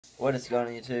What is going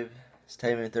on YouTube? It's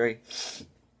Tamu3.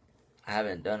 I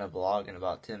haven't done a vlog in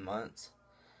about 10 months.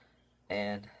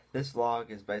 And this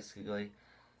vlog is basically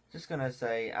just going to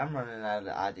say I'm running out of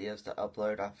ideas to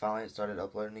upload. I finally started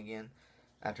uploading again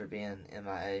after being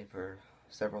MIA for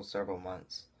several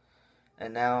months.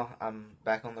 And now I'm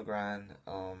back on the grind.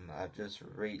 I've just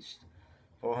reached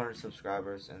 400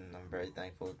 subscribers and I'm very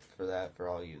thankful for that, for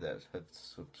all you that have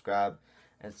subscribed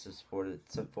and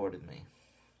supported me.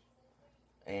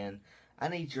 And I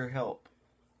need your help,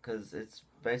 because it's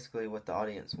basically what the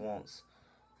audience wants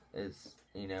is,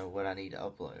 what I need to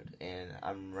upload. And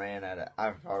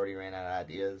I've already ran out of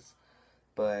ideas,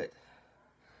 but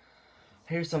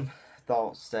here's some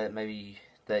thoughts that maybe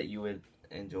that you would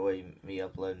enjoy me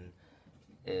uploading.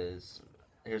 Here's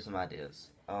some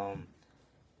ideas.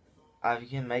 I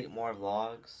can make more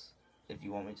vlogs if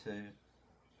you want me to.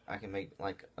 I can make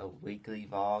like a weekly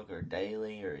vlog or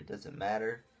daily, or it doesn't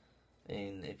matter.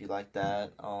 And if you like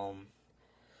that, and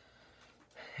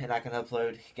I can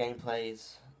upload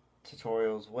gameplays,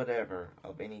 tutorials, whatever,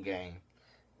 of any game.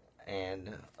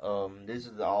 And these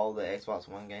are all the Xbox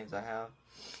One games I have.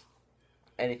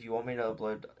 And if you want me to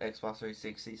upload Xbox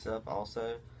 360 stuff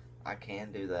also, I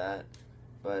can do that,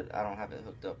 but I don't have it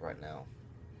hooked up right now.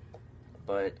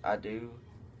 But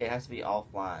it has to be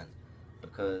offline,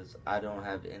 because I don't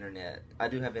have internet. I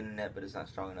do have internet, but it's not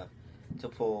strong enough to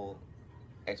pull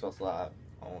Xbox Live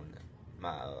on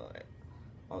my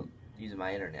using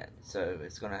my internet, so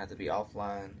it's gonna have to be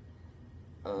offline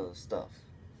stuff.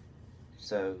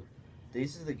 So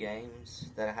these are the games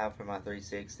that I have for my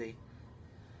 360,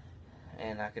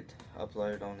 and I could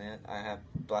upload on it. I have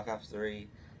Black Ops 3,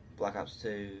 Black Ops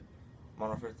 2,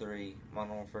 Modern Warfare 3,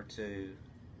 Modern Warfare 2,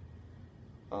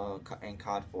 and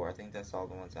COD 4. I think that's all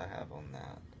the ones I have on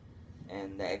that.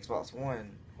 And the Xbox One,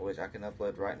 which I can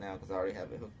upload right now because I already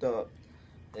have it hooked up,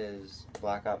 is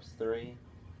Black Ops 3,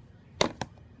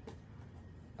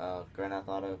 Grand Theft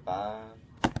Auto 5,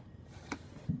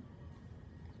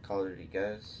 Call of Duty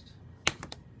Ghost,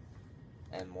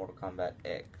 and Mortal Kombat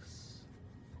X.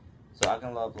 So I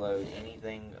can upload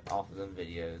anything off of them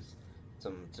videos.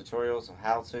 Some tutorials, some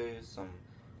how-tos, some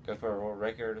go for a world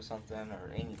record or something,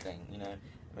 or anything, I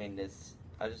mean,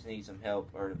 I just need some help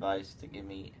or advice to give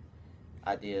me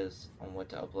ideas on what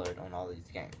to upload on all these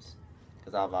games,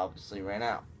 because I've obviously ran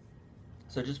out.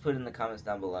 So just put in the comments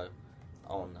down below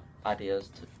on ideas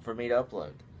for me to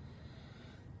upload.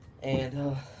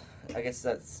 And I guess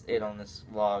that's it on this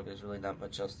vlog. There's really not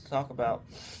much else to talk about.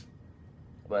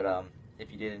 But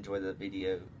if you did enjoy the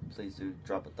video, please do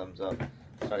drop a thumbs up.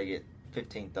 Try to get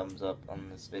 15 thumbs up on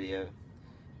this video.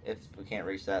 If we can't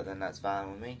reach that, then that's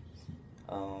fine with me.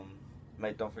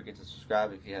 Don't forget to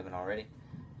subscribe if you haven't already.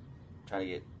 Try to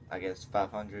get, I guess,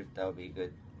 500. That would be a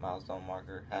good milestone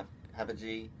marker. Have a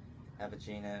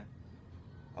Gino.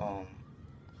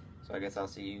 So I guess I'll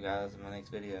see you guys in my next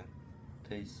video.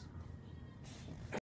 Peace.